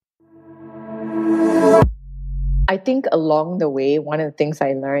I think along the way, one of the things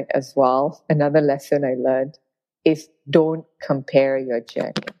I learned as well, another lesson I learned is don't compare your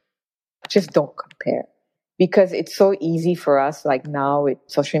journey. Just don't compare. Because it's so easy for us, like now with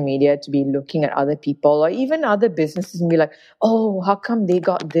social media, to be looking at other people or even other businesses and be like, oh, how come they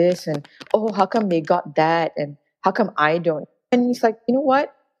got this? And oh, how come they got that? And how come I don't? And it's like, you know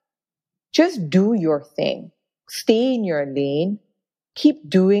what? Just do your thing. Stay in your lane. Keep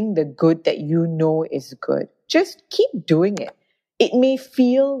doing the good that you know is good. Just keep doing it. It may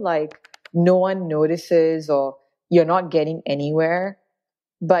feel like no one notices or you're not getting anywhere,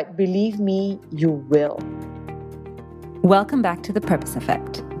 but believe me, you will. Welcome back to The Purpose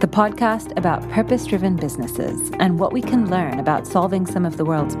Effect, the podcast about purpose-driven businesses and what we can learn about solving some of the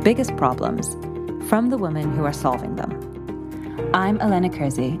world's biggest problems from the women who are solving them. I'm Elena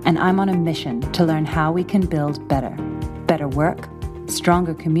Kersey, and I'm on a mission to learn how we can build better work,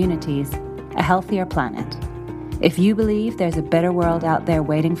 stronger communities, a healthier planet. If you believe there's a better world out there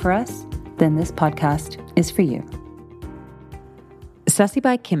waiting for us, then this podcast is for you.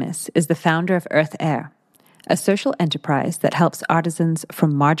 Sasibai Kimis is the founder of Earth Air, a social enterprise that helps artisans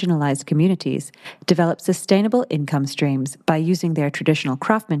from marginalized communities develop sustainable income streams by using their traditional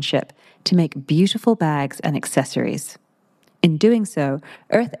craftsmanship to make beautiful bags and accessories. In doing so,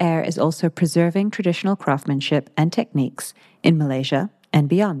 Earth Air is also preserving traditional craftsmanship and techniques in Malaysia and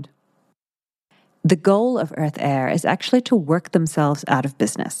beyond. The goal of Earth Air is actually to work themselves out of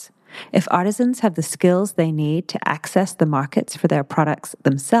business. If artisans have the skills they need to access the markets for their products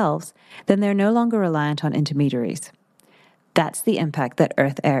themselves, then they're no longer reliant on intermediaries. That's the impact that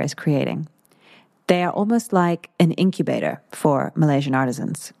Earth Air is creating. They are almost like an incubator for Malaysian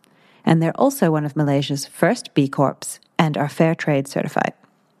artisans. And they're also one of Malaysia's first B Corps and are Fair Trade certified.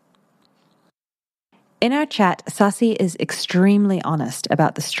 In our chat, Sasi is extremely honest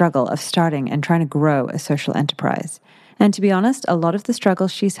about the struggle of starting and trying to grow a social enterprise. And to be honest, a lot of the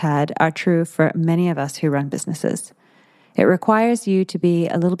struggles she's had are true for many of us who run businesses. It requires you to be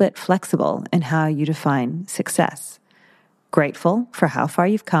a little bit flexible in how you define success, grateful for how far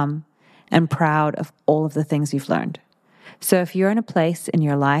you've come, and proud of all of the things you've learned. So if you're in a place in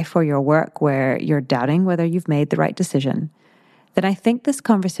your life or your work where you're doubting whether you've made the right decision, then I think this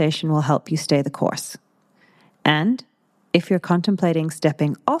conversation will help you stay the course. And if you're contemplating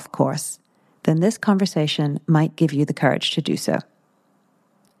stepping off course, then this conversation might give you the courage to do so.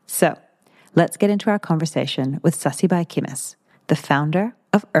 So, let's get into our conversation with Sasibai Kimis, the founder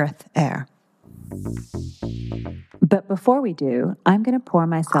of Earth Air. But before we do, I'm going to pour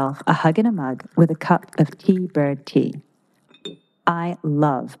myself a hug in a mug with a cup of T-Bird tea. I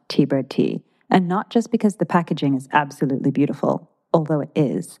love T-Bird tea, and not just because the packaging is absolutely beautiful, although it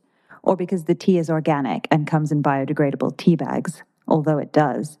is, or because the tea is organic and comes in biodegradable tea bags, although it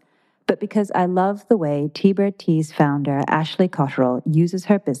does, but because I love the way T-Bird Tea's founder, Ashley Cotterill, uses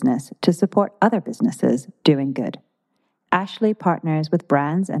her business to support other businesses doing good. Ashley partners with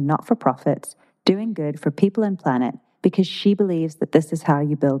brands and not-for-profits doing good for people and planet because she believes that this is how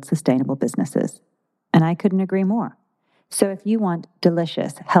you build sustainable businesses. And I couldn't agree more. So if you want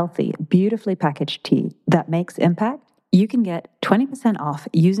delicious, healthy, beautifully packaged tea that makes impact, you can get 20% off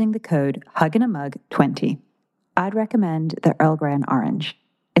using the code HUGINAMUG20. I'd recommend the Earl Grey and Orange.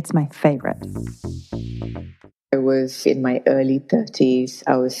 It's my favorite. I was in my early 30s.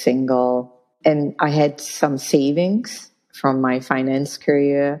 I was single and I had some savings from my finance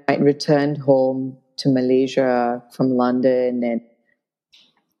career. I returned home to Malaysia from London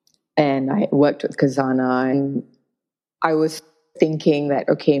and I worked with Khazanah, and I was thinking that,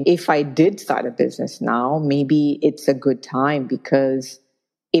 okay, if I did start a business now, maybe it's a good time because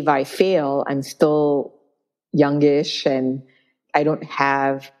if I fail, I'm still youngish and I don't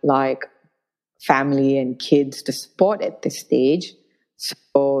have like family and kids to support at this stage.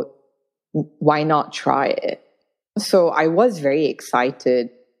 So why not try it? So I was very excited.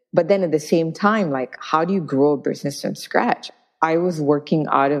 But then at the same time, like, how do you grow a business from scratch? I was working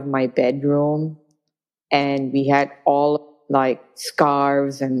out of my bedroom and we had all like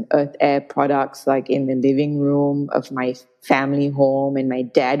scarves and Earth Air products like in the living room of my family home. And my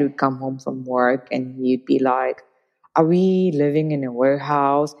dad would come home from work and he'd be like, are we living in a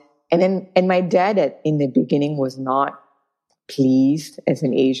warehouse? And my dad in the beginning was not pleased as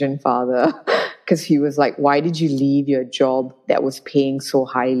an Asian father because he was like, why did you leave your job that was paying so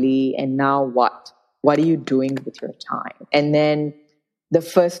highly? And now what? What are you doing with your time? And then the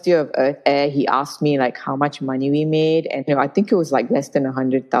first year of Earth Air, he asked me like how much money we made. And I think it was like less than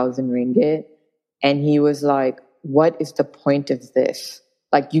 100,000 ringgit. And he was like, what is the point of this?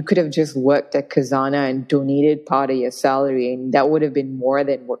 Like you could have just worked at Khazanah and donated part of your salary and that would have been more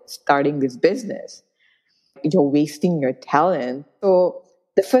than starting this business. you're wasting your talent. So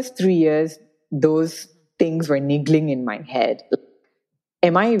the first 3 years, those things were niggling in my head.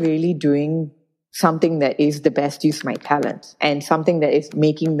 Am I really doing something that is the best use of my talent and something that is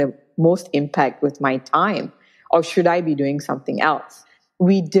making the most impact with my time? Or should I be doing something else?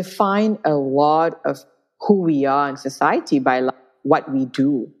 We define a lot of who we are in society by what we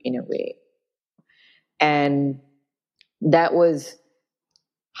do in a way. And that was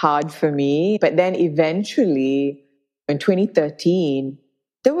hard for me. But then eventually in 2013,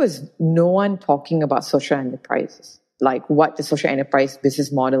 there was no one talking about social enterprises, like what the social enterprise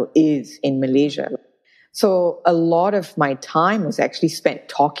business model is in Malaysia. So a lot of my time was actually spent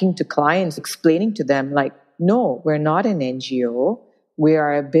talking to clients, explaining to them like, no, we're not an NGO. We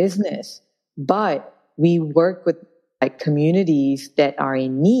are a business, but we work with like communities that are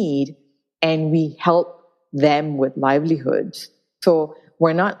in need and we help them with livelihoods. So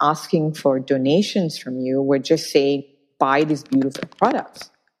we're not asking for donations from you. We're just saying, buy these beautiful products.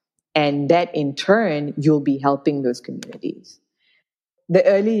 And that in turn, you'll be helping those communities. The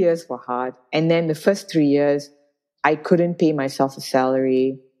early years were hard. And then the first 3 years, I couldn't pay myself a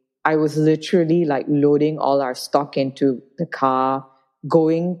salary. I was literally like loading all our stock into the car,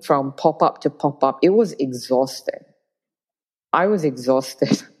 going from pop-up to pop-up. It was exhausting. I was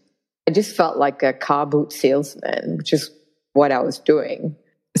exhausted. I just felt like a car boot salesman, which is what I was doing.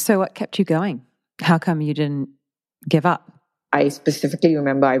 So what kept you going? How come you didn't give up? I specifically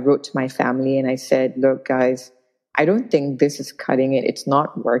remember I wrote to my family and I said, look, guys, I don't think this is cutting it. It's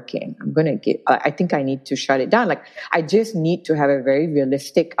not working. I think I need to shut it down. Like, I just need to have a very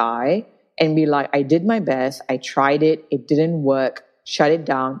realistic eye and be like, I did my best. I tried it. It didn't work. Shut it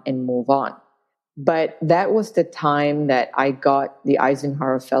down and move on. But that was the time that I got the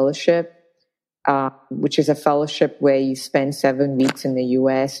Eisenhower Fellowship, which is a fellowship where you spend 7 weeks in the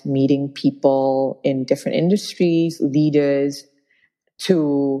US meeting people in different industries, leaders,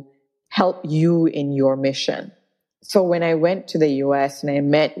 to help you in your mission. So when I went to the US and I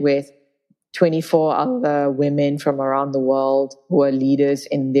met with 24 other women from around the world who are leaders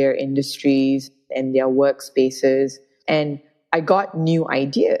in their industries and their workspaces, and I got new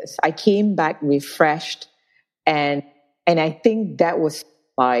ideas. I came back refreshed, and I think that was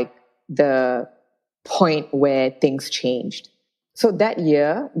like the point where things changed. So that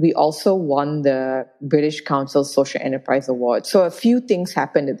year, we also won the British Council Social Enterprise Award. So a few things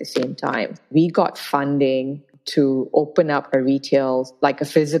happened at the same time. We got funding to open up a retail, like a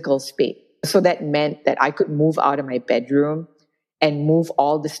physical space. So that meant that I could move out of my bedroom and move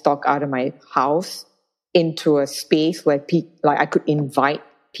all the stock out of my house into a space where I could invite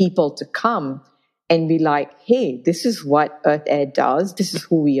people to come and be like, hey, this is what Earth Air does. This is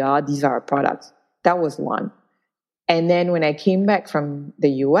who we are. These are our products. That was one. And then when I came back from the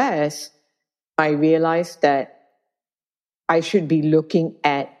US, I realized that I should be looking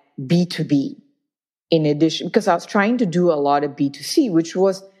at B2B in addition, because I was trying to do a lot of B2C, which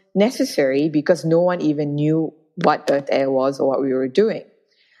was necessary because no one even knew what Earth Air was or what we were doing.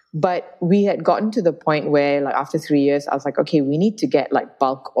 But we had gotten to the point where, like, after 3 years, I was like, okay, we need to get like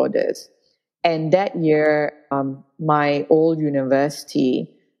bulk orders. And that year, my old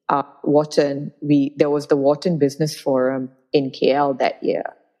university, Wharton, there was the Wharton Business Forum in KL that year.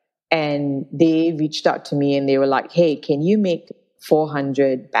 And they reached out to me and they were like, hey, can you make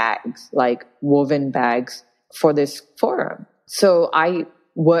 400 bags, like woven bags for this forum? So I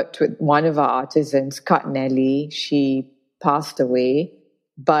worked with one of our artisans, Kat Nelly. She passed away,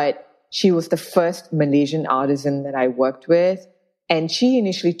 but she was the first Malaysian artisan that I worked with. And she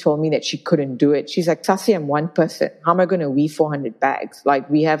initially told me that she couldn't do it. She's like, Sasi, I'm one person. How am I going to weave 400 bags? Like,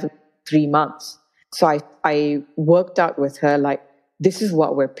 we have 3 months. So I worked out with her, like, this is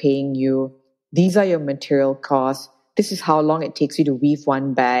what we're paying you. These are your material costs. This is how long it takes you to weave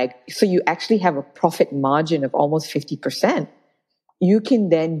one bag. So you actually have a profit margin of almost 50%. You can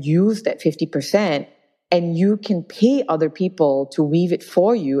then use that 50% and you can pay other people to weave it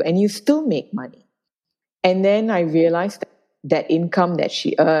for you and you still make money. And then I realized that income that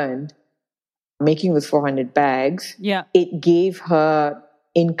she earned making those 400 bags, it gave her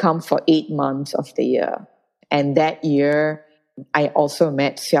income for 8 months of the year. And that year, I also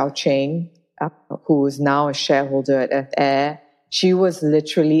met Xiao Cheng, who is now a shareholder at Earth Air. She was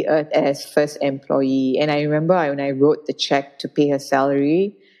literally Earth Air's first employee. And I remember when I wrote the check to pay her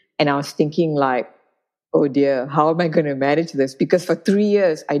salary, and I was thinking like, oh dear, how am I going to manage this? Because for 3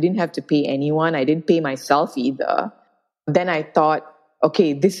 years, I didn't have to pay anyone. I didn't pay myself either. Then I thought,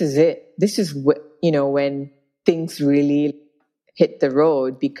 okay, this is it. This is when things really hit the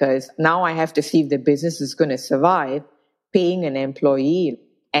road, because now I have to see if the business is going to survive, paying an employee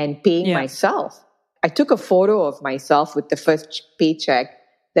and paying myself. I took a photo of myself with the first paycheck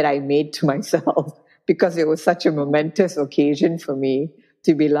that I made to myself because it was such a momentous occasion for me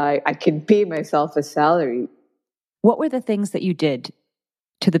to be like, I can pay myself a salary. What were the things that you did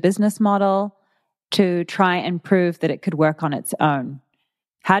to the business model to try and prove that it could work on its own?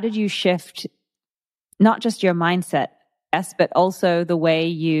 How did you shift not just your mindset, yes, but also the way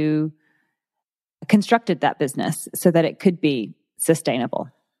you constructed that business so that it could be sustainable?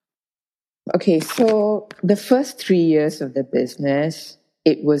 Okay, so the first 3 years of the business,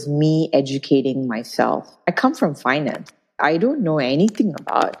 it was me educating myself. I come from finance. I don't know anything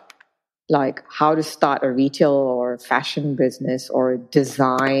about like how to start a retail or fashion business or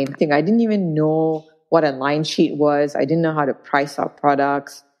design. I didn't even know what a line sheet was. I didn't know how to price our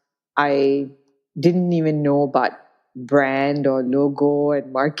products. I didn't even know about brand or logo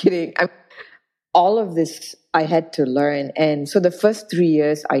and marketing. All of this I had to learn. And so the first 3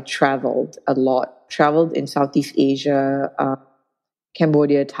 years I traveled a lot, traveled in Southeast Asia,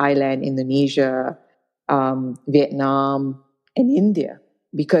 Cambodia, Thailand, Indonesia, Vietnam, and India,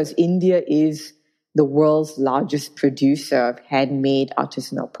 because India is the world's largest producer of handmade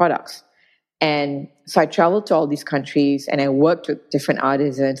artisanal products. And so I traveled to all these countries and I worked with different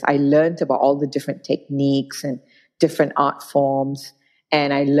artisans. I learned about all the different techniques and different art forms.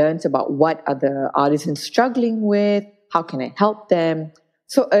 And I learned about what are the artisans struggling with, how can I help them.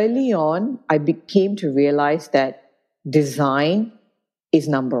 So early on, I became to realize that design is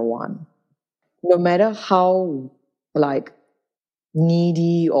number one. No matter how like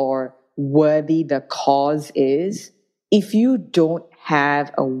needy or worthy the cause is, if you don't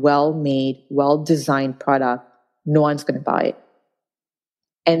have a well-made, well-designed product, no one's going to buy it.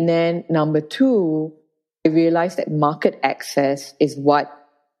 And then number two, I realized that market access is what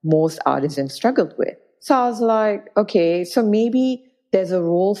most artisans struggled with. So I was like, okay, so maybe there's a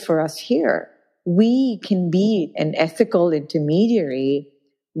role for us here. We can be an ethical intermediary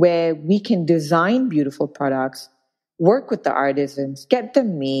where we can design beautiful products, work with the artisans, get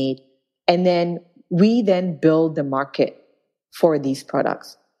them made, and then we then build the market for these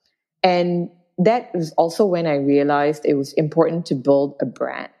products. And that was also when I realized it was important to build a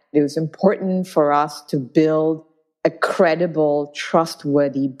brand. It was important for us to build a credible,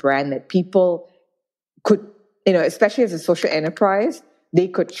 trustworthy brand that people could, especially as a social enterprise, they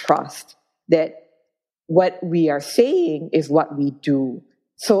could trust that what we are saying is what we do.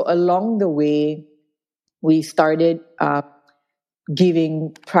 So along the way, we started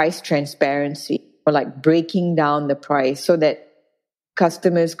giving price transparency, or like breaking down the price so that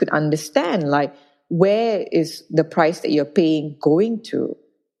customers could understand like where is the price that you're paying going to,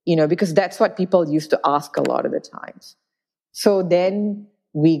 because that's what people used to ask a lot of the times. So then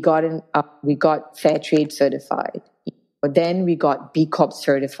we got fair trade certified, but then we got B Corp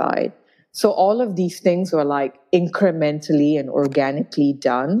certified. So all of these things were like incrementally and organically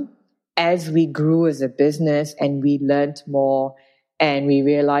done as we grew as a business and we learned more and we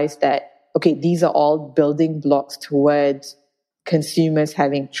realized that, okay, these are all building blocks towards consumers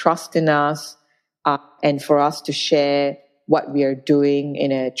having trust in us, and for us to share what we are doing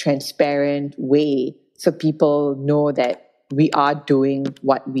in a transparent way so people know that we are doing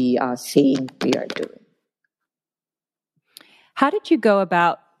what we are saying we are doing. How did you go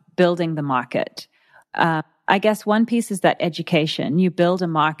about building the market? I guess one piece is that education. You build a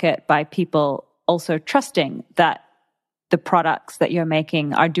market by people also trusting that the products that you're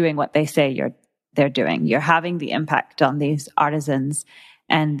making are doing what they say they're doing. You're having the impact on these artisans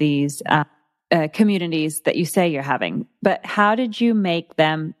and these communities that you say you're having. But how did you make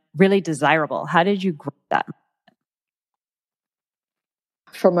them really desirable? How did you grow that?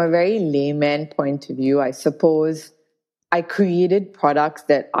 From a very layman point of view, I suppose I created products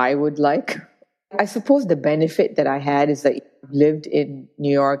that I would like. I suppose the benefit that I had is that I've lived in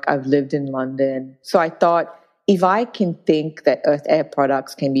New York, I've lived in London. So I thought if I can think that Earth Air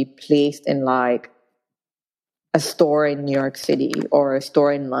products can be placed in like a store in New York City or a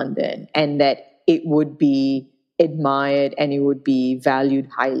store in London and that it would be admired and it would be valued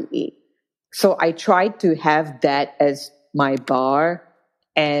highly. So I tried to have that as my bar.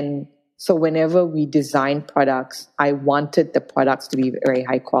 And so whenever we design products, I wanted the products to be very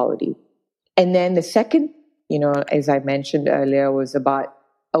high quality. And then the second, as I mentioned earlier, was about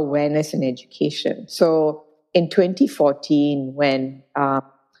awareness and education. So in 2014, when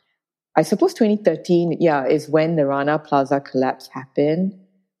I suppose 2013, is when the Rana Plaza collapse happened.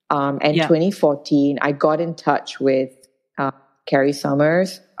 And 2014, I got in touch with Carrie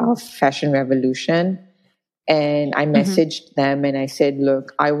Summers of Fashion Revolution. And I messaged them and I said,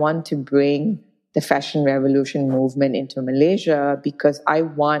 look, I want to bring the Fashion Revolution movement into Malaysia because I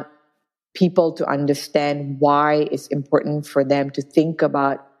want people to understand why it's important for them to think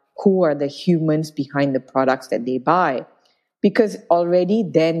about who are the humans behind the products that they buy. Because already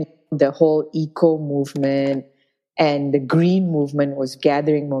then the whole eco movement and the green movement was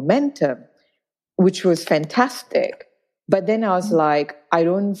gathering momentum, which was fantastic. But then I was like, I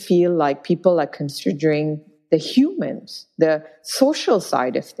don't feel like people are considering the humans, the social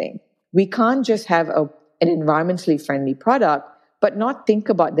side of things. We can't just have an environmentally friendly product, but not think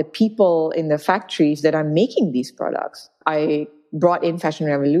about the people in the factories that are making these products. I brought in Fashion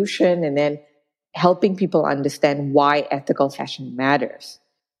Revolution and then helping people understand why ethical fashion matters.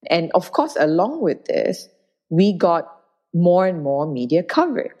 And of course, along with this, we got more and more media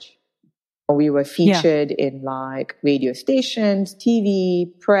coverage. We were featured in like radio stations,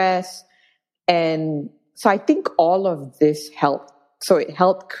 TV, press. And so I think all of this helped. So it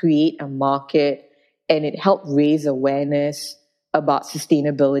helped create a market and it helped raise awareness about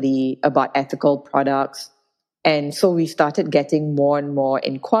sustainability, about ethical products. And so we started getting more and more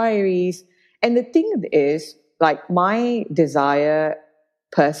inquiries. And the thing is, like, my desire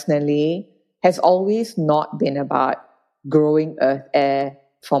personally has always not been about growing Earth Air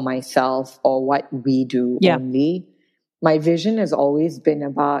for myself or what we do only. My vision has always been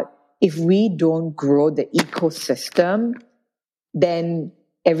about, if we don't grow the ecosystem, then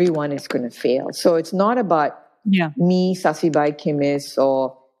everyone is going to fail. So it's not about me, Sasibai, Kimis,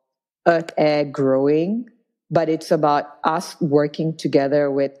 or Earth Air growing, but it's about us working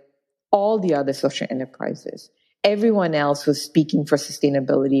together with all the other social enterprises. Everyone else who's speaking for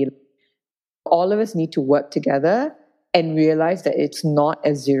sustainability. All of us need to work together and realize that it's not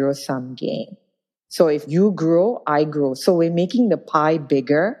a zero-sum game. So if you grow, I grow. So we're making the pie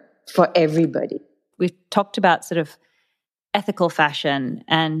bigger for everybody. We've talked about sort of ethical fashion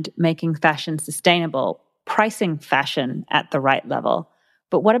and making fashion sustainable, pricing fashion at the right level.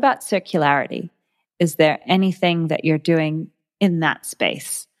 But what about circularity? Is there anything that you're doing in that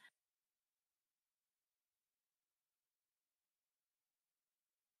space?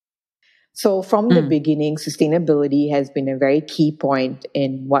 So from the beginning, sustainability has been a very key point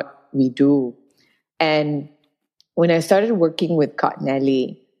in what we do. And when I started working with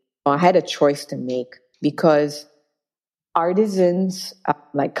Cottonelli, I had a choice to make because artisans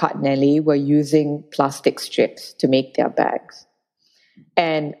like Cottonelli were using plastic strips to make their bags.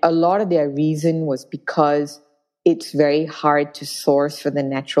 And a lot of their reason was because it's very hard to source for the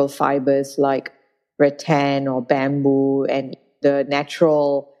natural fibers like rattan or bamboo, and the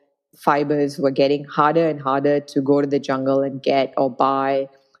natural fibers were getting harder and harder to go to the jungle and get or buy.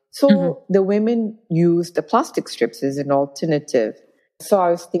 So the women used the plastic strips as an alternative. So I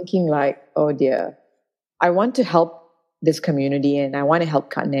was thinking like, oh dear, I want to help this community and I want to help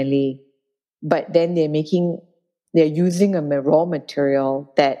Cottonelli, but then they're using a raw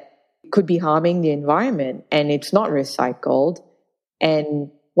material that could be harming the environment and it's not recycled.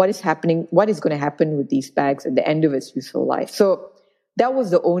 And what is going to happen with these bags at the end of its useful life? So that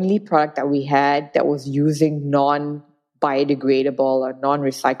was the only product that we had that was using non-biodegradable or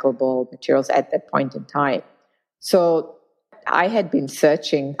non-recyclable materials at that point in time. So I had been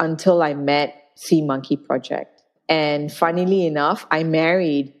searching until I met Sea Monkey Project. And funnily enough, I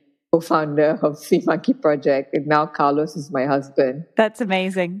married co-founder of Sea Monkey Project, and now Carlos is my husband. That's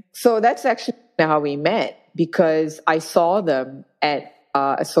amazing. So that's actually how we met, because I saw them at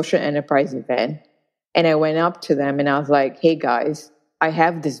a social enterprise event, and I went up to them and I was like, hey guys, I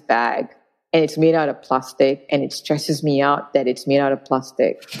have this bag and it's made out of plastic and it stresses me out that it's made out of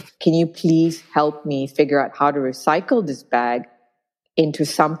plastic. Can you please help me figure out how to recycle this bag into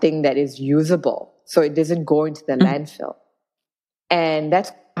something that is usable so it doesn't go into the landfill? And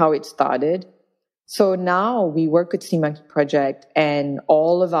that's how it started. So now we work with Sea Monkey Project, and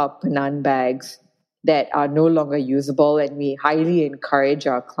all of our Penang bags that are no longer usable, and we highly encourage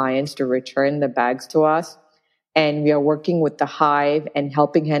our clients to return the bags to us. And we are working with the Hive and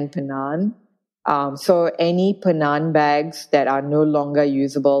Helping Hand Penang. So any Penang bags that are no longer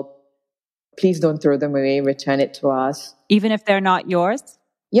usable, please don't throw them away, return it to us. Even if they're not yours?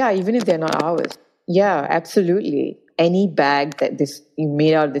 Yeah, even if they're not ours. Yeah, absolutely. Any bag that you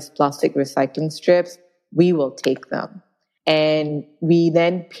made out of this plastic recycling strips, we will take them. And we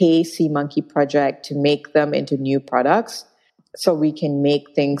then pay Sea Monkey Project to make them into new products. So we can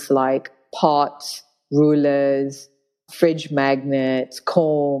make things like pots, rulers, fridge magnets,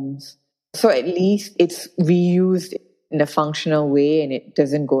 combs. So at least it's reused in a functional way and it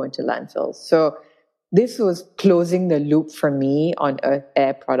doesn't go into landfills. So this was closing the loop for me on Earth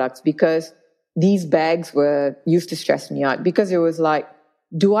Air products, because these bags used to stress me out, because it was like,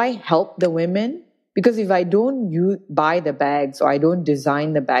 do I help the women Because if I don't buy the bags or I don't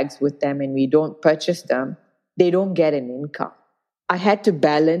design the bags with them and we don't purchase them, they don't get an income. I had to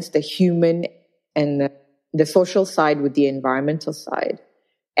balance the human and the social side with the environmental side.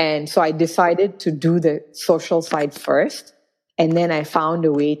 And so I decided to do the social side first. And then I found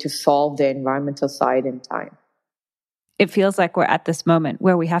a way to solve the environmental side in time. It feels like we're at this moment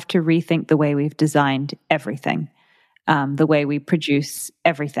where we have to rethink the way we've designed everything, the way we produce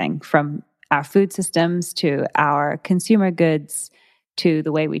everything, from our food systems to our consumer goods, to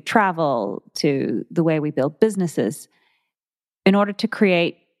the way we travel, to the way we build businesses. In order to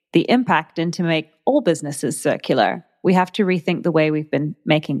create the impact and to make all businesses circular, we have to rethink the way we've been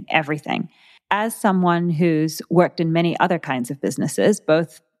making everything. As someone who's worked in many other kinds of businesses,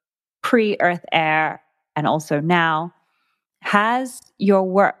 both pre-Earth Air and also now, has your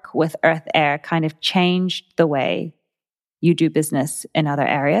work with Earth Air kind of changed the way you do business in other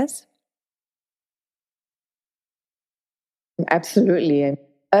areas? Absolutely. And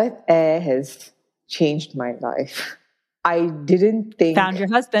Earth Air has changed my life. I didn't think... Found your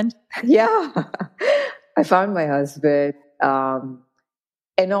husband. Yeah. I found my husband.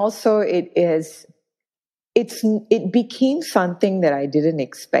 And also it became something that I didn't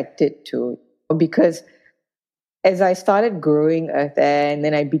expect it to, because as I started growing Earth Air and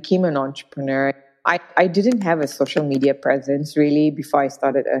then I became an entrepreneur, I didn't have a social media presence really before I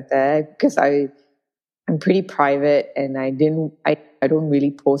started Earth Air, because I'm pretty private and I don't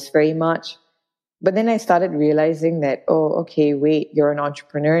really post very much. But then I started realizing that, oh, okay, wait, you're an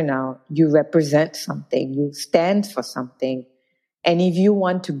entrepreneur now. You represent something. You stand for something. And if you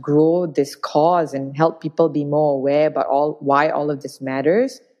want to grow this cause and help people be more aware about why all of this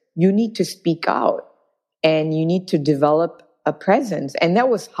matters, you need to speak out and you need to develop a presence. And that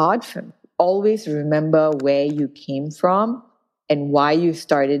was hard for me. Always remember where you came from and why you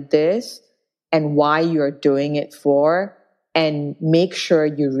started this and why you're doing it for, and make sure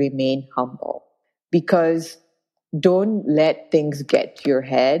you remain humble, because don't let things get to your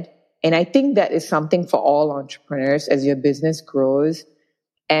head. And I think that is something for all entrepreneurs as your business grows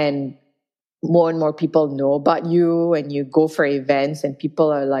and more people know about you, and you go for events and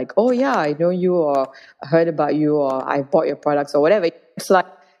people are like, oh yeah, I know you, or I heard about you, or I bought your products or whatever. It's like,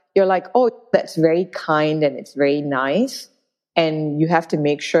 you're like, oh, that's very kind and it's very nice. And you have to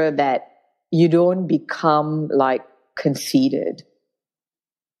make sure that you don't become like conceited,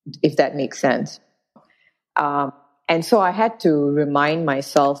 if that makes sense. And so I had to remind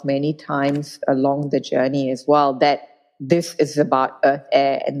myself many times along the journey as well that this is about Earth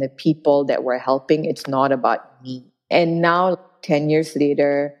Air and the people that we're helping. It's not about me. And now, 10 years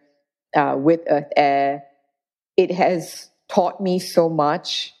later, with Earth Air, it has taught me so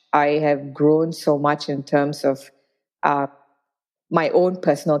much. I have grown so much in terms of my own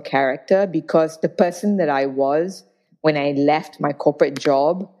personal character, because the person that I was when I left my corporate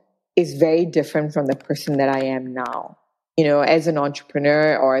job is very different from the person that I am now. You know, as an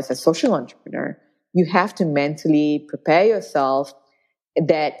entrepreneur or as a social entrepreneur, you have to mentally prepare yourself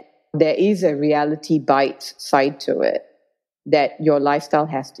that there is a reality bite side to it, that your lifestyle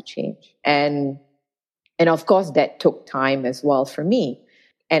has to change. And of course, that took time as well for me.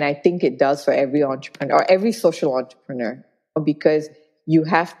 And I think it does for every entrepreneur or every social entrepreneur, because you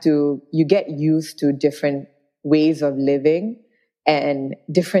get used to different ways of living and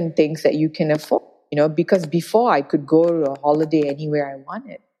different things that you can afford, because before I could go to a holiday anywhere I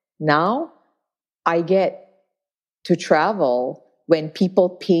wanted. Now I get to travel when people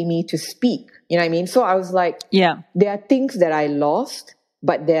pay me to speak. You know what I mean? So I was like, yeah, there are things that I lost,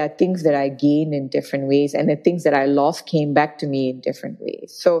 but there are things that I gained in different ways. And the things that I lost came back to me in different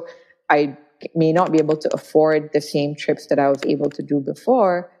ways. So I may not be able to afford the same trips that I was able to do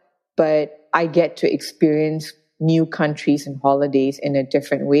before, but I get to experience new countries and holidays in a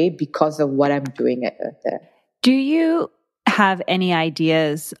different way because of what I'm doing at Earth Air. Do you have any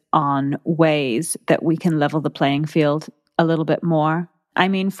ideas on ways that we can level the playing field a little bit more? I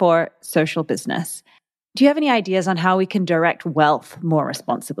mean, for social business. Do you have any ideas on how we can direct wealth more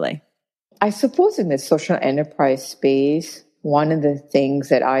responsibly? I suppose in the social enterprise space, one of the things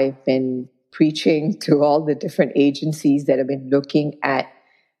that I've been preaching to all the different agencies that have been looking at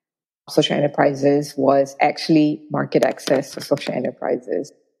social enterprises was actually market access for social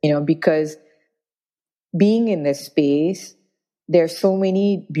enterprises. Because being in this space, there's so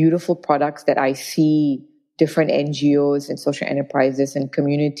many beautiful products that I see different NGOs and social enterprises and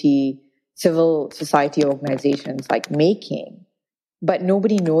community, civil society organizations like making, but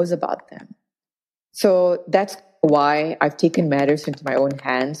nobody knows about them. So that's why I've taken matters into my own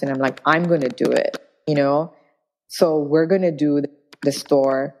hands, and I'm like, I'm going to do it, So we're going to do the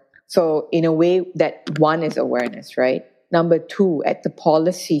store So in a way, that one is awareness, right? Number two, at the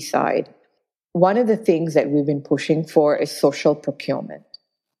policy side, one of the things that we've been pushing for is social procurement.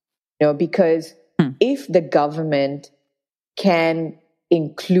 Because if the government can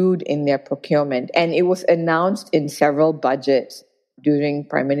include in their procurement, and it was announced in several budgets during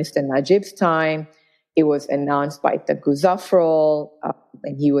Prime Minister Najib's time, it was announced by Tengku Zafrul,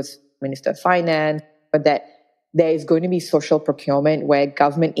 and he was Minister of Finance, but that there is going to be social procurement where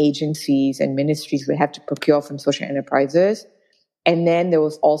government agencies and ministries will have to procure from social enterprises. And then what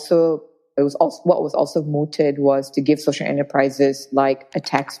was also mooted was to give social enterprises like a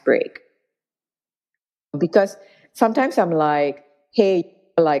tax break. Because sometimes I'm like, hey,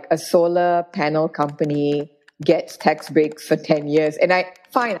 like a solar panel company gets tax breaks for 10 years. And I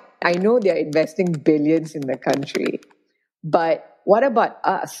know they're investing billions in the country. But what about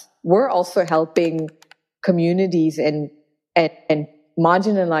us? We're also helping communities and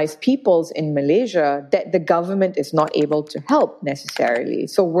marginalized peoples in Malaysia that the government is not able to help necessarily.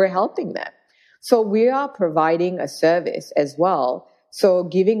 So we're helping them. So we are providing a service as well. So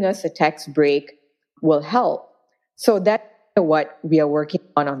giving us a tax break will help. So that's what we are working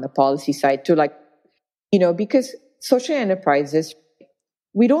on the policy side to because social enterprises,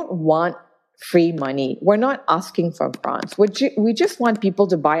 we don't want free money. We're not asking for grants. We just want people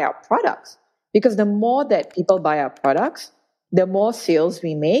to buy our products, because the more that people buy our products, the more sales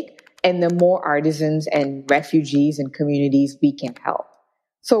we make and the more artisans and refugees and communities we can help.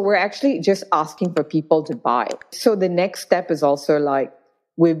 So we're actually just asking for people to buy. So the next step is also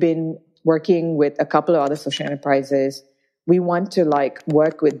we've been working with a couple of other social enterprises. We want to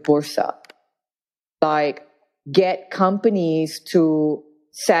work with Bursa, get companies to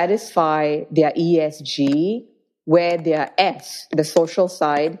satisfy their ESG, where their S, the social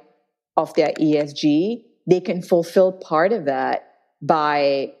side of their ESG, they can fulfill part of that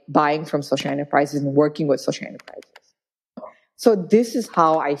by buying from social enterprises and working with social enterprises. So this is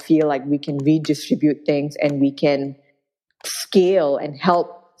how I feel like we can redistribute things and we can scale and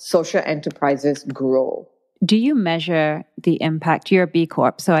help social enterprises grow. Do you measure the impact? You're a B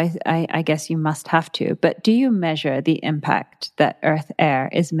Corp, so I guess you must have to, but do you measure the impact that Earth Air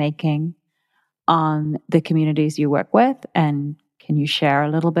is making on the communities you work with? And can you share a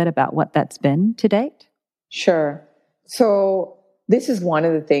little bit about what that's been to date? Sure. So this is one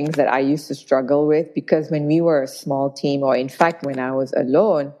of the things that I used to struggle with, because when we were a small team, or in fact, when I was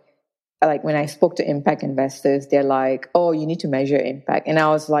alone, when I spoke to impact investors, they're like, oh, you need to measure impact. And I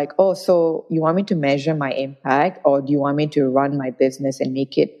was like, oh, so you want me to measure my impact, or do you want me to run my business and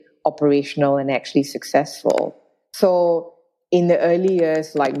make it operational and actually successful? So in the early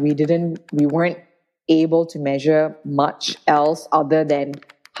years, we weren't able to measure much else other than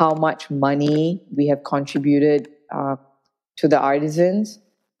how much money we have contributed to the artisans.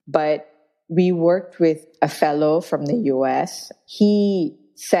 But we worked with a fellow from the US. He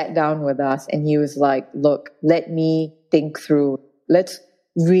sat down with us and he was like, look, let me think through. Let's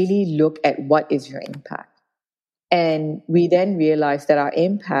really look at what is your impact. And we then realized that our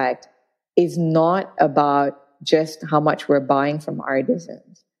impact is not about just how much we're buying from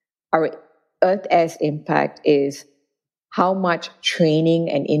artisans. Our Earth Air's impact is how much training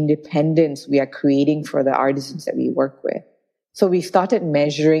and independence we are creating for the artisans that we work with. So we started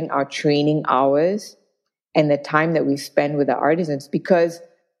measuring our training hours and the time that we spend with the artisans, because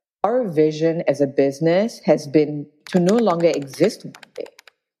our vision as a business has been to no longer exist one day.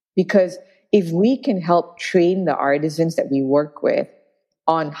 Because if we can help train the artisans that we work with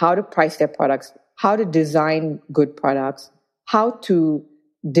on how to price their products, how to design good products, how to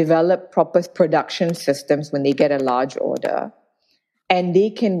develop proper production systems when they get a large order, and they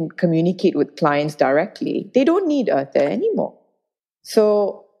can communicate with clients directly, they don't need Earth Air anymore.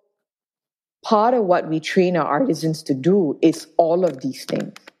 So part of what we train our artisans to do is all of these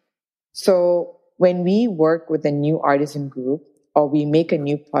things. So when we work with a new artisan group or we make a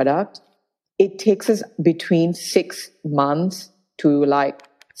new product, it takes us between 6 months to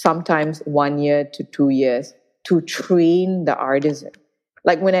sometimes 1 year to 2 years to train the artisan.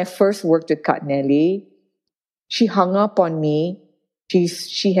 When I first worked with Katnelli, she hung up on me.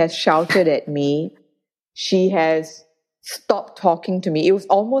 She has shouted at me. She has stopped talking to me. It was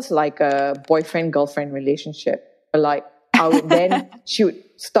almost like a boyfriend-girlfriend relationship. She would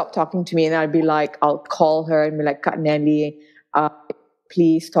stop talking to me, and I'd be like, I'll call her and be like, Katnelli,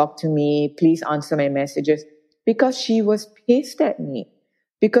 please talk to me. Please answer my messages. Because she was pissed at me.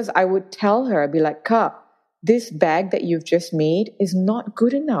 Because I would tell her, I'd be like, Ka, this bag that you've just made is not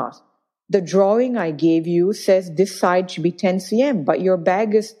good enough. The drawing I gave you says this side should be 10 cm, but your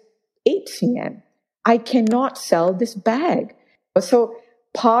bag is 8 cm. I cannot sell this bag. So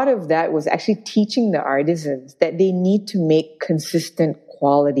part of that was actually teaching the artisans that they need to make consistent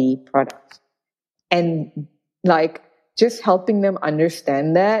quality products. And like just helping them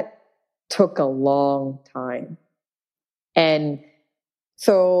understand that took a long time. And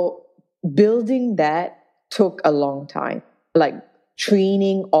so building that took a long time, like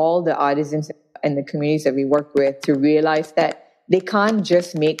training all the artisans and the communities that we work with to realize that they can't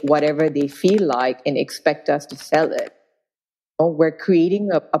just make whatever they feel like and expect us to sell it. We're creating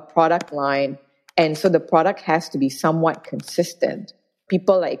a product line, and so the product has to be somewhat consistent.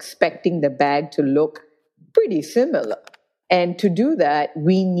 People are expecting the bag to look pretty similar. And to do that,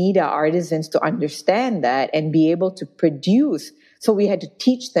 we need our artisans to understand that and be able to produce. So we had to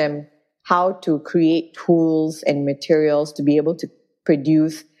teach them how to create tools and materials to be able to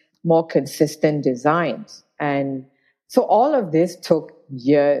produce more consistent designs. And so all of this took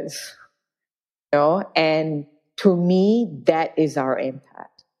years, and to me, that is our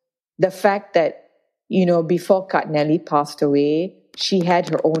impact. The fact that, before Katnelli passed away, she had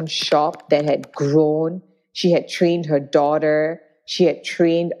her own shop that had grown. She had trained her daughter. She had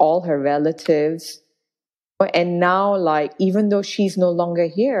trained all her relatives. And now, like, even though she's no longer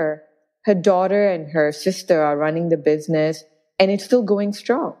here, her daughter and her sister are running the business, and it's still going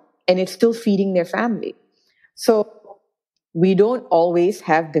strong, and it's still feeding their family. So we don't always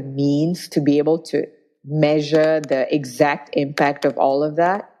have the means to be able to measure the exact impact of all of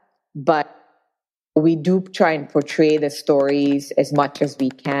that, but we do try and portray the stories as much as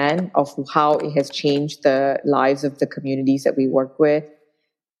we can of how it has changed the lives of the communities that we work with.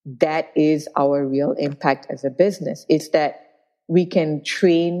 That is our real impact as a business. It's that we can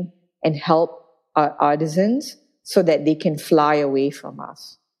train and help our artisans so that they can fly away from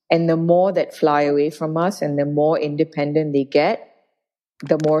us. And the more that fly away from us and the more independent they get,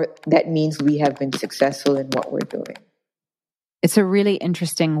 the more that means we have been successful in what we're doing. It's a really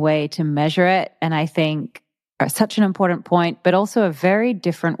interesting way to measure it. And I think such an important point, but also a very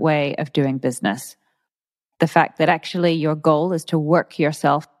different way of doing business. The fact that actually your goal is to work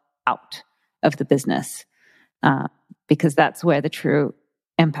yourself out of the business, because that's where the true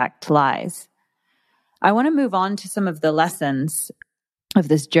impact lies. I want to move on to some of the lessons of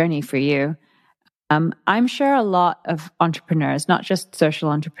this journey for you. I'm sure a lot of entrepreneurs, not just social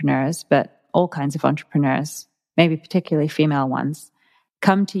entrepreneurs, but all kinds of entrepreneurs, maybe particularly female ones,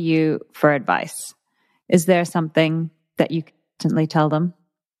 come to you for advice. Is there something that you constantly tell them?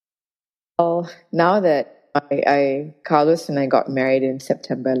 Well, now that Carlos and I got married in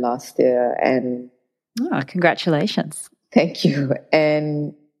September last year, and congratulations. Thank you.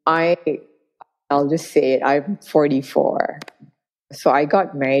 And I'll just say it, I'm 44. So I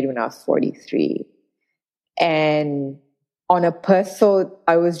got married when I was 43. And on a personal,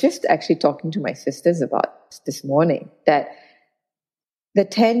 I was just actually talking to my sisters about this morning that the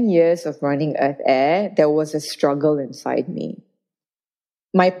 10 years of running Earth Air, there was a struggle inside me.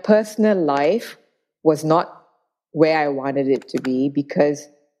 My personal life was not where I wanted it to be because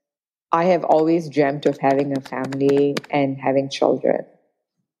I have always dreamt of having a family and having children.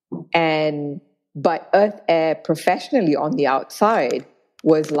 But Earth Air professionally on the outside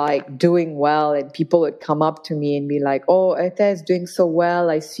was like doing well, and people would come up to me and be like, "Oh, Earth Air is doing so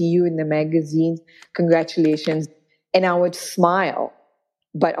well. I see you in the magazines. Congratulations." And I would smile.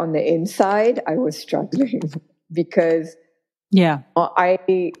 But on the inside, I was struggling because I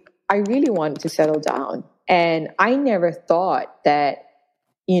really wanted to settle down. And I never thought that,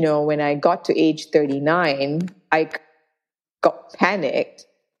 when I got to age 39, I got panicked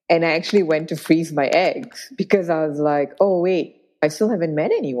and I actually went to freeze my eggs because I was like, oh, wait, I still haven't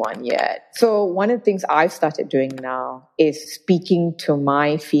met anyone yet. So one of the things I've started doing now is speaking to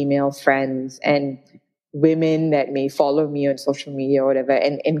my female friends and women that may follow me on social media or whatever,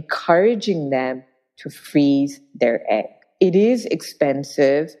 and encouraging them to freeze their egg. It is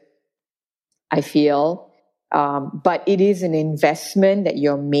expensive, I feel, but it is an investment that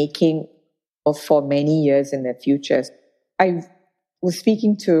you're making for many years in the future. I was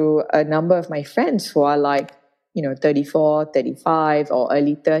speaking to a number of my friends who are like, 34, 35 or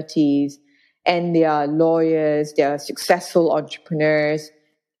early 30s, and they are lawyers, they are successful entrepreneurs.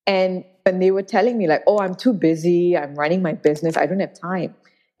 And they were telling me like, oh, I'm too busy, I'm running my business, I don't have time.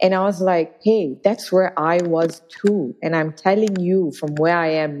 And I was like, hey, that's where I was too. And I'm telling you from where I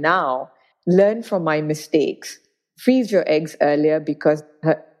am now, learn from my mistakes. Freeze your eggs earlier because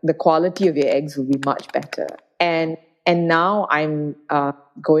the quality of your eggs will be much better. And now I'm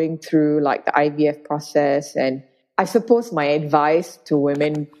going through like the IVF process. And I suppose my advice to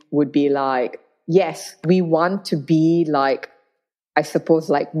women would be like, yes, we want to be like, I suppose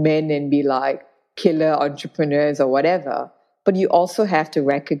like men and be like killer entrepreneurs or whatever. but you also have to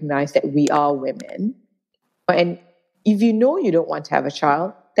recognize that we are women. And if you know you don't want to have a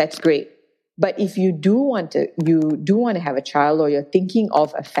child, that's great. But if you do want to have a child, or you're thinking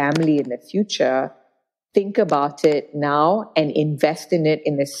of a family in the future, think about it now and invest in it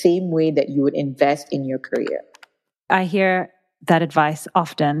in the same way that you would invest in your career. I hear that advice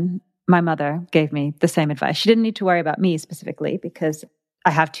often. My mother gave me the same advice. She didn't need to worry about me specifically because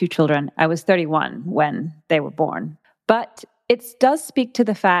I have 2 children. I was 31 when they were born. But it does speak to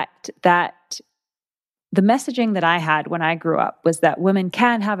the fact that the messaging that I had when I grew up was that women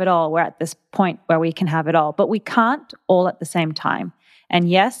can have it all. We're at this point where we can have it all, but we can't all at the same time. And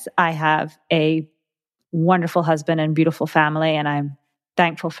yes, I have a wonderful husband and beautiful family, and I'm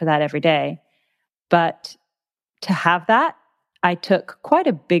thankful for that every day. But to have that, I took quite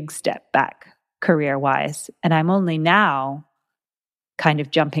a big step back career-wise, and I'm only now kind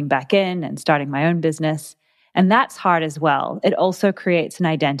of jumping back in and starting my own business. And that's hard as well. It also creates an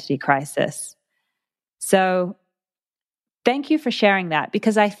identity crisis. So thank you for sharing that,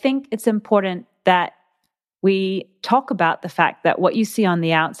 because I think it's important that we talk about the fact that what you see on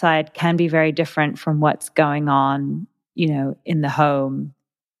the outside can be very different from what's going on, in the home,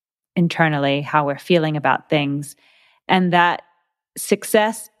 internally, how we're feeling about things. And that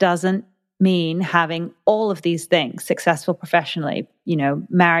success doesn't mean having all of these things, successful professionally,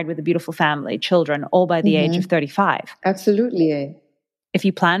 married with a beautiful family, children, all by the age of 35. Absolutely. If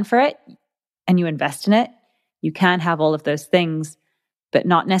you plan for it and you invest in it, you can have all of those things, but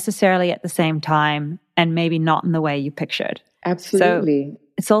not necessarily at the same time, and maybe not in the way you pictured. Absolutely. So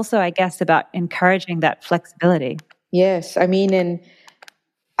it's also, I guess, about encouraging that flexibility. Yes. I mean, and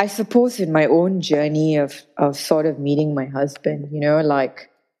I suppose in my own journey of sort of meeting my husband, when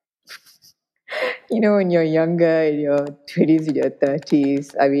you're younger, in your 20s, in your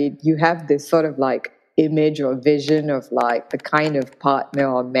 30s, I mean, you have this sort of like image or vision of like the kind of partner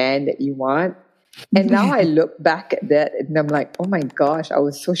or man that you want. And now I look back at that and I'm like, oh my gosh, I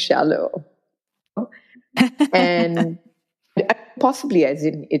was so shallow. And possibly, as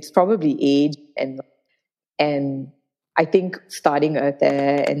in, it's probably age and I think starting out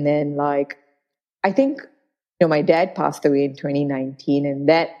there, and then I think my dad passed away in 2019, and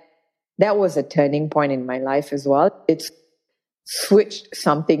that was a turning point in my life as well. It's switched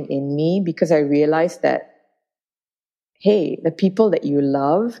something in me because I realized that, hey, the people that you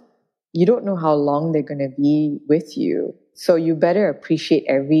love, you don't know how long they're going to be with you. So you better appreciate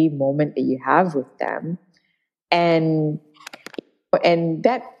every moment that you have with them. And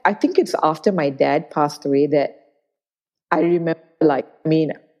that, I think it's after my dad passed away that I remember,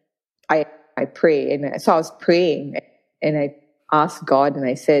 I pray. And so I was praying and I asked God and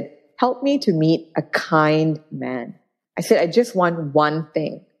I said, help me to meet a kind man. I said, I just want one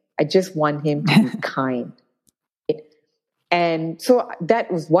thing. I just want him to be kind. And so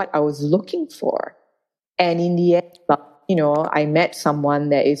that was what I was looking for. And in the end, I met someone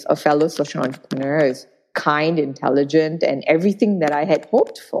that is a fellow social entrepreneur, is kind, intelligent, and everything that I had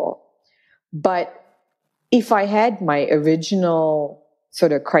hoped for. But if I had my original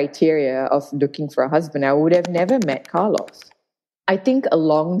sort of criteria of looking for a husband, I would have never met Carlos. I think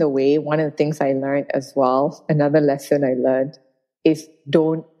along the way, one of the things I learned as well, another lesson I learned, is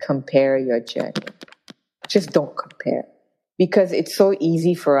don't compare your journey. Just don't compare. Because it's so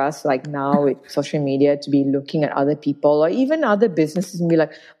easy for us, like now with social media, to be looking at other people or even other businesses and be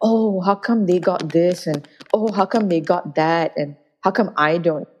like, oh, how come they got this? And oh, how come they got that? And how come I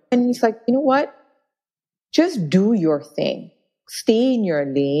don't? And it's like, you know what? Just do your thing. Stay in your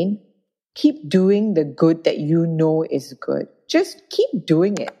lane. Keep doing the good that you know is good. Just keep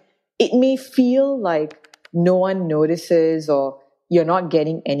doing it. It may feel like no one notices or you're not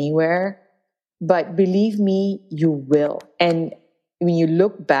getting anywhere, but believe me, you will. And when you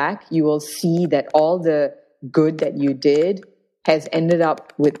look back, you will see that all the good that you did has ended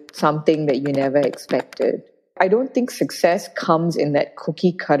up with something that you never expected. I don't think success comes in that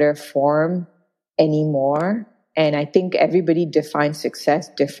cookie cutter form anymore. And I think everybody defines success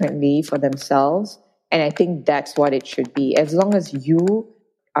differently for themselves. And I think that's what it should be. As long as you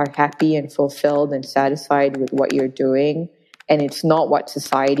are happy and fulfilled and satisfied with what you're doing, and it's not what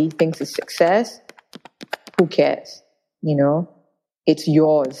society thinks is success, who cares? It's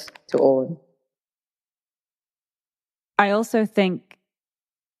yours to own. I also think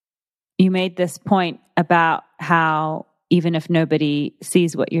you made this point about how even if nobody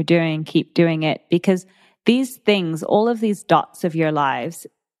sees what you're doing, keep doing it, because these things, all of these dots of your lives,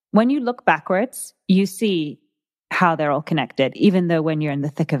 when you look backwards, you see how they're all connected, even though when you're in the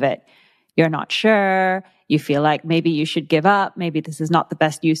thick of it, you're not sure, you feel like maybe you should give up, maybe this is not the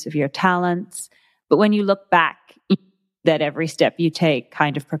best use of your talents. But when you look back, that every step you take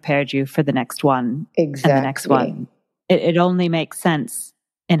kind of prepared you for the next one and the next Exactly. one. It only makes sense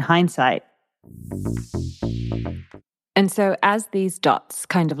in hindsight. And so as these dots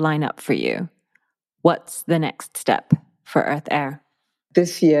kind of line up for you, what's the next step for Earth Air?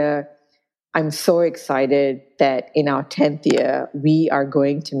 This year, I'm so excited that in our 10th year, we are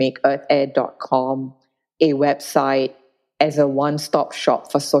going to make earthair.com a website as a one-stop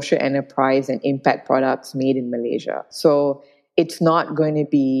shop for social enterprise and impact products made in Malaysia. So it's not going to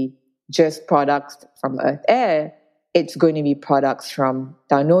be just products from Earth Air. It's going to be products from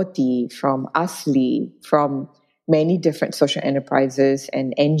Danoti, from Asli, from many different social enterprises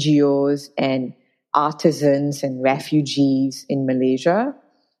and NGOs and artisans and refugees in Malaysia.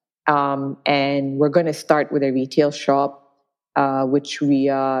 And we're going to start with a retail shop, which we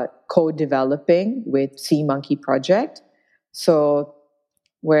are co-developing with Sea Monkey Project. So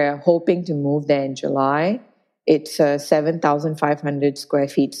we're hoping to move there in July. It's a 7,500 square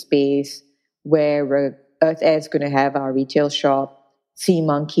feet space where Earth Air is going to have our retail shop. Sea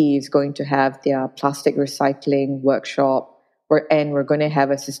Monkey is going to have their plastic recycling workshop, and we're going to have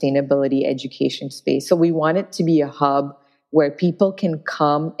a sustainability education space. So we want it to be a hub where people can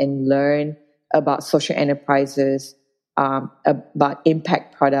come and learn about social enterprises, about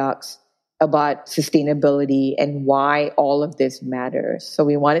impact products, about sustainability, and why all of this matters. So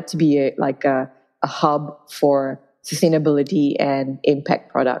we want it to be a hub for sustainability and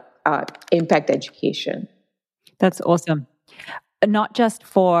impact education. That's awesome. Not just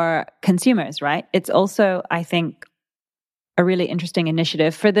for consumers, right? It's also, I think, a really interesting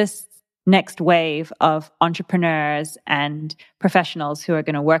initiative for this next wave of entrepreneurs and professionals who are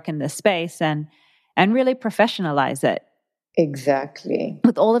going to work in this space and really professionalize it. Exactly.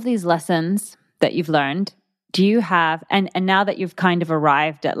 With all of these lessons that you've learned, do you have, and now that you've kind of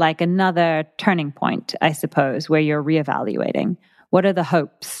arrived at like another turning point, I suppose, where you're reevaluating, what are the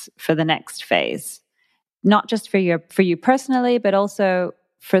hopes for the next phase? Not just for you personally, but also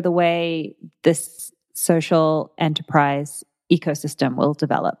for the way this social enterprise ecosystem will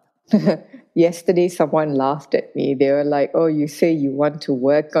develop. Yesterday, someone laughed at me. They were like, "Oh, you say you want to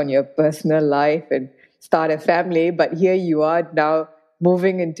work on your personal life and start a family, but here you are now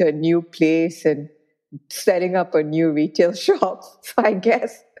moving into a new place and setting up a new retail shop." So I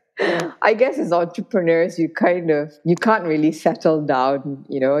guess as entrepreneurs, you can't really settle down.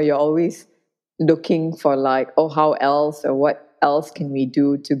 You're always looking for like, oh, how else or what else can we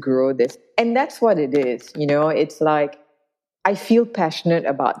do to grow this? And that's what it is. It's like, I feel passionate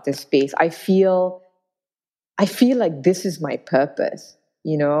about this space. I feel like this is my purpose,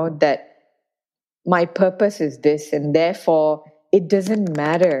 that my purpose is this, and therefore it doesn't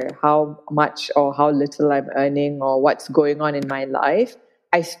matter how much or how little I'm earning or what's going on in my life.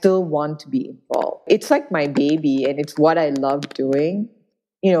 I still want to be involved. It's like my baby, and it's what I love doing.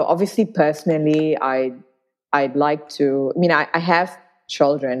 Obviously personally, I'd like to, I have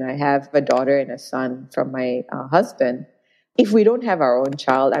children. I have a daughter and a son from my husband. If we don't have our own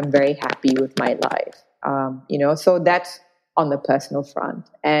child, I'm very happy with my life. So that's on the personal front.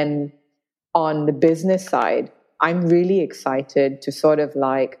 And on the business side, I'm really excited to sort of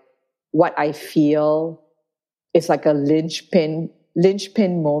like what I feel is like a linchpin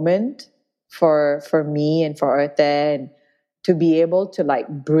moment for me and for Earth Air, and to be able to like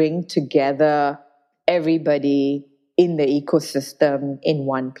bring together everybody in the ecosystem in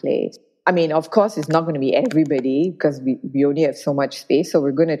one place. Of course, it's not going to be everybody because we only have so much space. So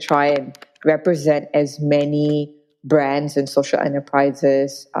we're going to try and represent as many brands and social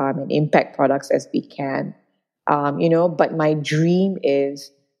enterprises and impact products as we can. But my dream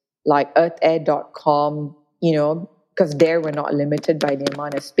is like earthair.com, because there we're not limited by the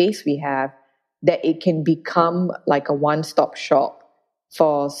amount of space we have, that it can become like a one-stop shop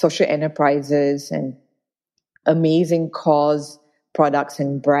for social enterprises and amazing cause products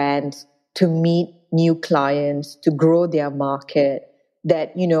and brands to meet new clients, to grow their market,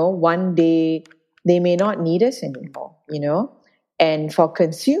 that, one day they may not need us anymore, and for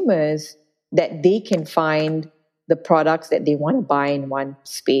consumers that they can find the products that they want to buy in one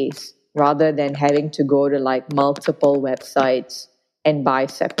space rather than having to go to like multiple websites and buy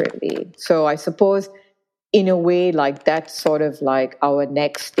separately. So I suppose in a way, like that's sort of like our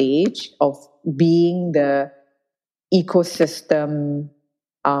next stage of being the ecosystem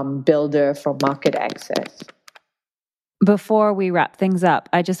builder for market access. Before we wrap things up,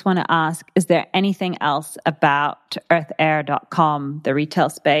 I just want to ask, is there anything else about earthair.com, the retail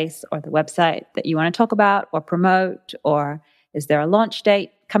space or the website, that you want to talk about or promote? Or is there a launch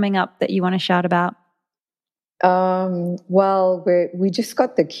date coming up that you want to shout about? Well, we just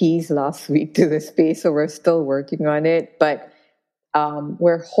got the keys last week to the space, so we're still working on it. But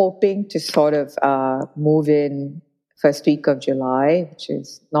we're hoping to sort of move in first week of July, which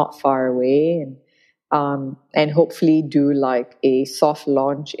is not far away, and hopefully do like a soft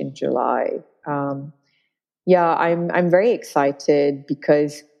launch in July. Yeah, I'm very excited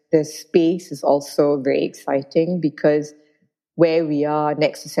because the space is also very exciting because where we are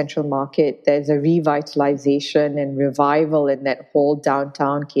next to Central Market, there's a revitalization and revival in that whole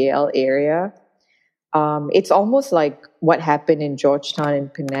downtown KL area. It's almost like what happened in Georgetown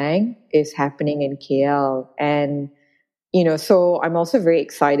and Penang is happening in KL. And, so I'm also very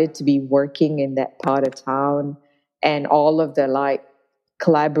excited to be working in that part of town and all of the like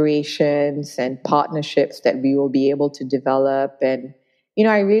collaborations and partnerships that we will be able to develop. And,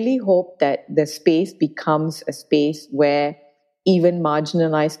 I really hope that the space becomes a space where even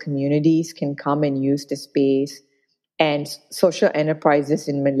marginalized communities can come and use the space, and social enterprises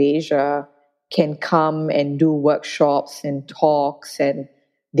in Malaysia can come and do workshops and talks, and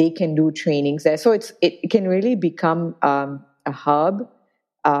they can do trainings there. So it can really become a hub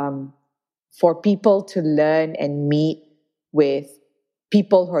um, for people to learn and meet with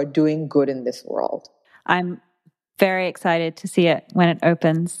people who are doing good in this world. I'm very excited to see it when it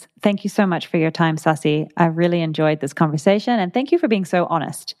opens. Thank you so much for your time, Sasi. I really enjoyed this conversation, and thank you for being so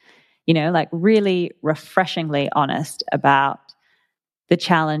honest, like really refreshingly honest about the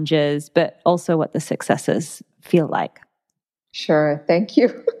challenges, but also what the successes feel like. Sure. Thank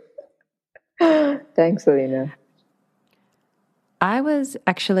you. Thanks, Alina. I was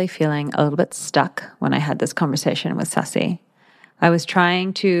actually feeling a little bit stuck when I had this conversation with Sasi. I was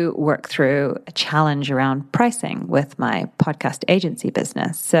trying to work through a challenge around pricing with my podcast agency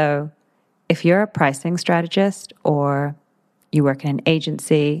business. So if you're a pricing strategist or you work in an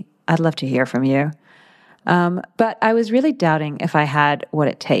agency, I'd love to hear from you. But I was really doubting if I had what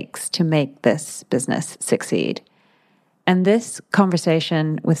it takes to make this business succeed. And this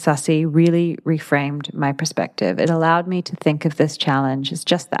conversation with Sasi really reframed my perspective. It allowed me to think of this challenge as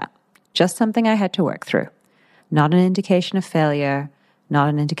just that, just something I had to work through. Not an indication of failure, not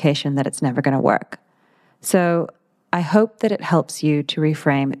an indication that it's never going to work. So I hope that it helps you to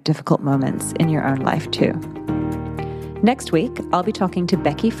reframe difficult moments in your own life too. Next week, I'll be talking to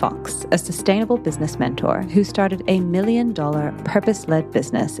Becky Fox, a sustainable business mentor who started a $1 million purpose-led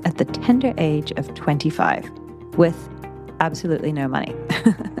business at the tender age of 25 with absolutely no money.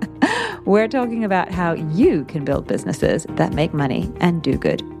 We're talking about how you can build businesses that make money and do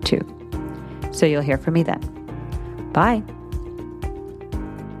good too. So you'll hear from me then. Bye.